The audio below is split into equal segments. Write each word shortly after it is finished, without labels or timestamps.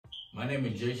My name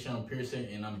is Jay Sean Pearson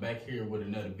and I'm back here with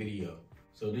another video.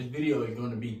 So this video is going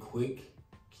to be quick.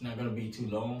 It's not going to be too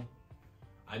long.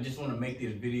 I just want to make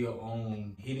this video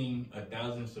on hitting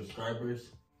 1,000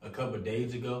 subscribers a couple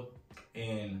days ago.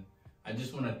 And I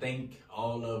just want to thank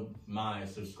all of my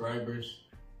subscribers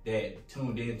that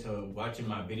tuned in to watching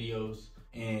my videos.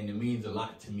 And it means a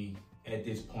lot to me at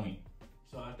this point.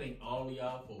 So I thank all of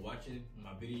y'all for watching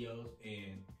my videos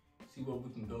and see where we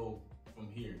can go from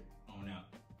here on out.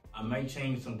 I might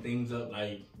change some things up,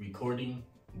 like recording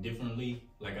differently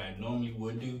like I normally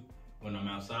would do when I'm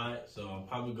outside. So I'm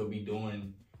probably gonna be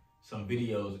doing some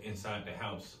videos inside the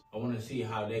house. I wanna see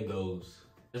how that goes.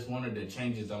 That's one of the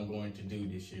changes I'm going to do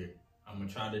this year. I'm gonna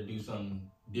try to do something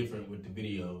different with the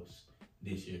videos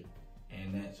this year,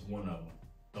 and that's one of them.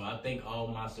 So I thank all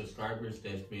my subscribers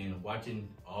that's been watching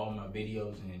all my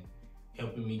videos and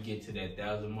helping me get to that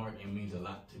 1,000 mark. It means a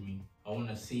lot to me. I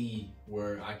wanna see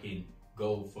where I can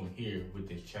go from here with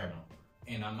this channel.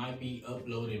 And I might be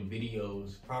uploading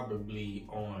videos probably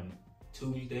on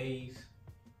Tuesdays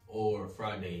or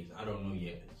Fridays. I don't know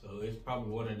yet. So it's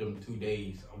probably one of them 2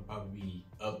 days I'm probably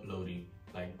uploading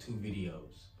like 2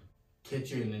 videos.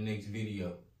 Catch you in the next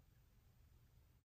video.